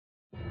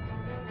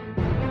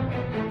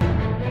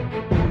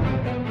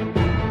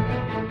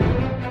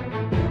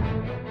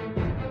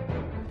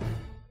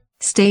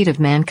state of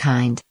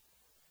mankind.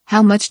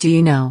 How much do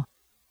you know?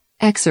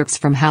 Excerpts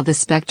from How the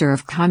Spectre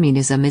of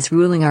Communism is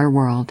Ruling Our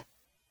World.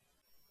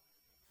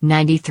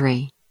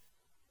 93.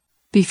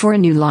 Before a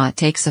new law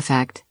takes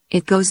effect,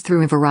 it goes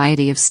through a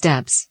variety of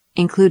steps,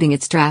 including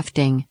its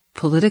drafting,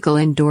 political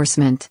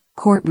endorsement,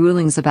 court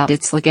rulings about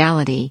its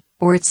legality,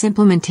 or its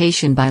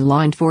implementation by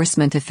law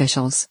enforcement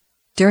officials.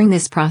 During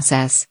this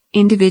process,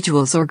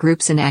 individuals or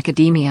groups in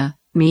academia,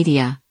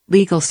 media,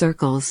 legal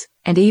circles,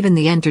 and even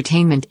the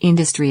entertainment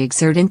industry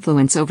exert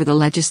influence over the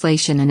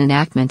legislation and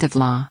enactment of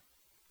law.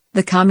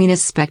 The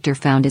communist spectre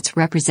found its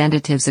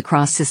representatives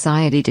across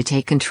society to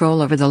take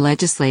control over the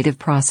legislative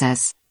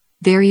process.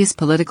 Various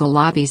political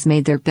lobbies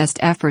made their best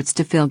efforts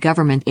to fill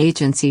government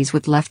agencies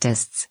with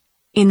leftists.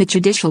 In the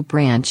judicial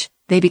branch,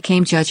 they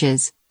became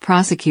judges,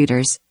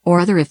 prosecutors, or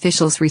other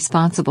officials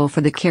responsible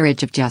for the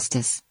carriage of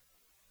justice.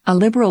 A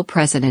liberal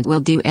president will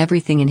do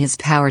everything in his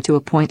power to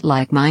appoint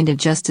like-minded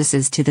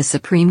justices to the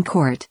Supreme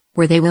Court,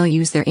 where they will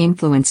use their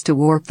influence to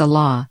warp the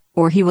law,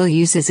 or he will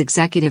use his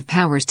executive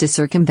powers to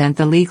circumvent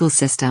the legal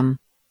system.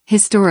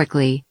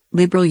 Historically,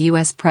 liberal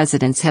U.S.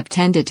 presidents have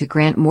tended to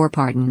grant more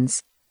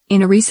pardons.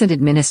 In a recent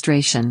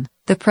administration,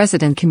 the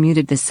president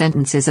commuted the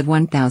sentences of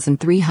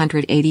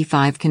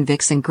 1,385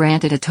 convicts and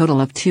granted a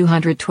total of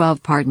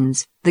 212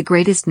 pardons, the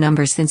greatest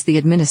number since the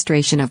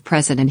administration of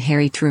President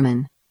Harry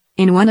Truman.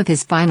 In one of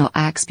his final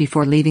acts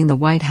before leaving the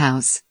White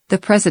House, the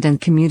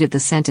president commuted the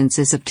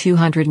sentences of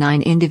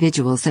 209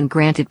 individuals and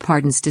granted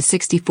pardons to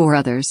 64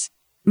 others.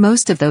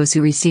 Most of those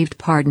who received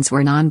pardons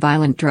were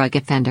nonviolent drug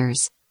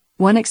offenders.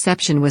 One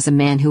exception was a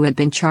man who had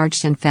been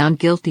charged and found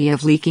guilty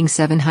of leaking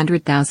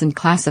 700,000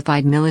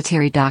 classified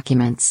military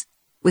documents.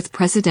 With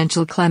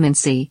presidential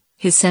clemency,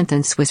 his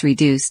sentence was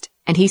reduced,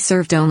 and he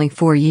served only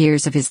 4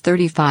 years of his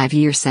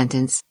 35-year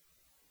sentence.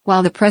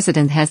 While the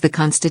president has the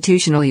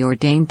constitutionally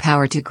ordained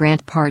power to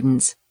grant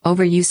pardons,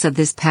 overuse of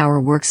this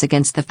power works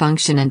against the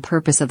function and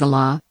purpose of the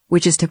law,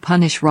 which is to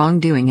punish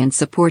wrongdoing and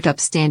support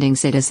upstanding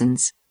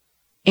citizens.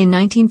 In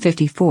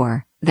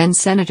 1954,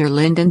 then-Senator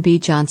Lyndon B.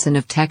 Johnson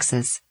of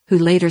Texas, who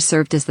later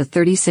served as the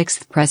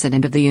 36th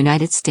President of the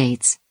United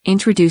States,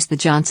 introduced the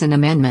Johnson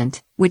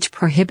Amendment, which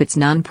prohibits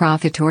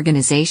nonprofit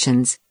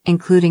organizations,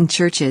 including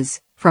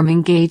churches, from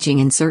engaging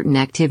in certain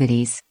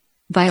activities.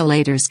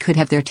 Violators could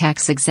have their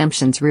tax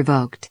exemptions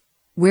revoked.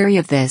 Wary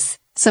of this,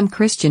 some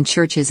Christian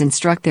churches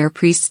instruct their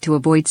priests to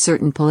avoid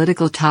certain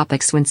political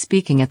topics when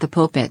speaking at the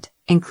pulpit,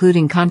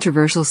 including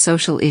controversial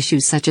social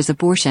issues such as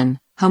abortion,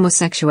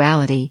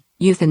 homosexuality,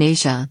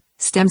 euthanasia,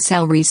 stem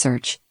cell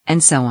research,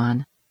 and so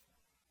on.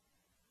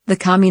 The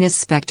communist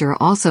spectre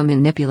also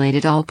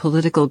manipulated all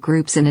political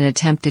groups in an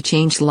attempt to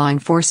change law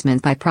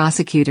enforcement by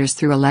prosecutors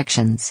through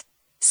elections.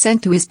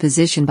 Sent to his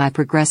position by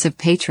progressive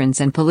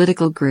patrons and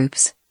political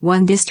groups,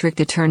 one district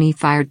attorney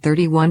fired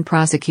 31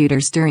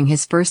 prosecutors during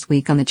his first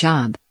week on the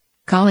job.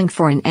 Calling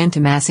for an end to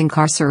mass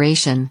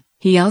incarceration,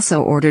 he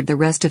also ordered the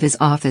rest of his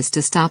office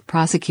to stop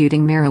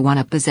prosecuting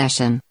marijuana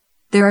possession.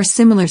 There are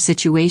similar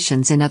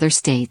situations in other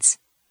states.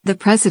 The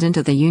president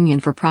of the Union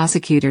for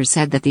Prosecutors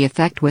said that the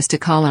effect was to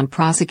call on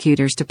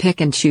prosecutors to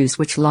pick and choose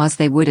which laws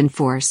they would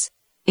enforce.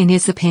 In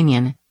his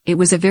opinion, it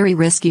was a very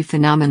risky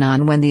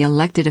phenomenon when the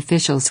elected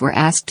officials were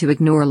asked to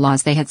ignore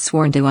laws they had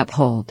sworn to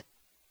uphold.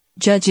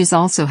 Judges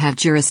also have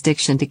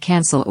jurisdiction to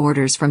cancel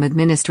orders from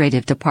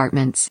administrative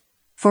departments.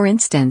 For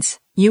instance,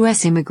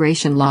 U.S.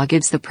 immigration law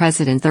gives the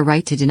president the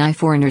right to deny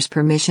foreigners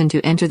permission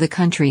to enter the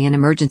country in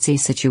emergency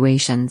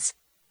situations.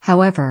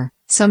 However,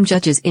 some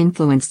judges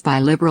influenced by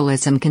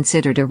liberalism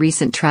considered a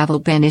recent travel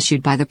ban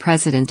issued by the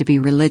president to be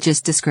religious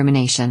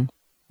discrimination.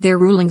 Their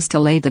rulings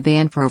delayed the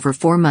ban for over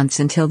 4 months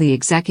until the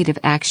executive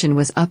action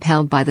was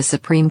upheld by the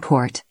Supreme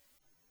Court.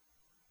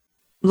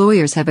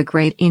 Lawyers have a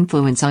great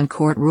influence on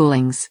court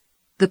rulings.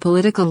 The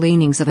political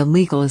leanings of a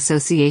legal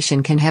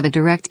association can have a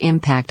direct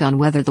impact on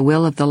whether the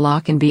will of the law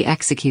can be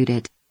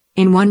executed.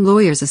 In one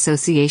lawyers'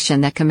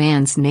 association that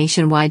commands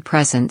nationwide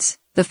presence,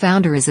 the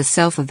founder is a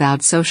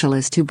self-avowed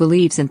socialist who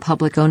believes in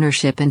public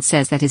ownership and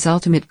says that his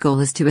ultimate goal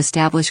is to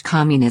establish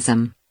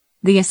communism.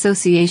 The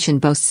association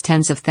boasts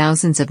tens of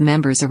thousands of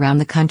members around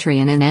the country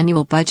and an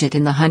annual budget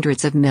in the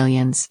hundreds of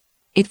millions.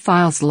 It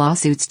files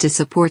lawsuits to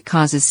support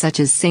causes such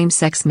as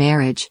same-sex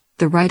marriage,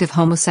 the right of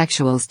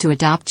homosexuals to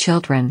adopt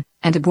children,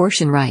 and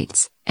abortion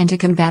rights, and to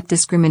combat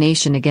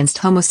discrimination against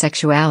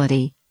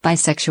homosexuality,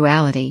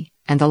 bisexuality,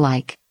 and the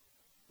like.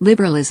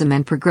 Liberalism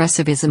and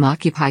progressivism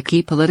occupy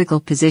key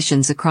political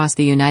positions across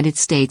the United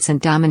States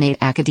and dominate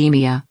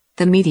academia,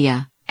 the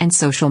media, and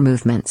social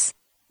movements.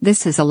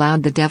 This has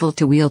allowed the devil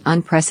to wield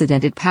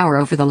unprecedented power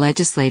over the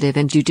legislative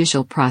and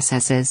judicial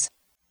processes.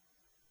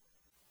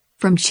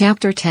 From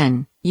Chapter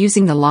 10,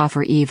 Using the Law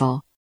for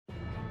Evil.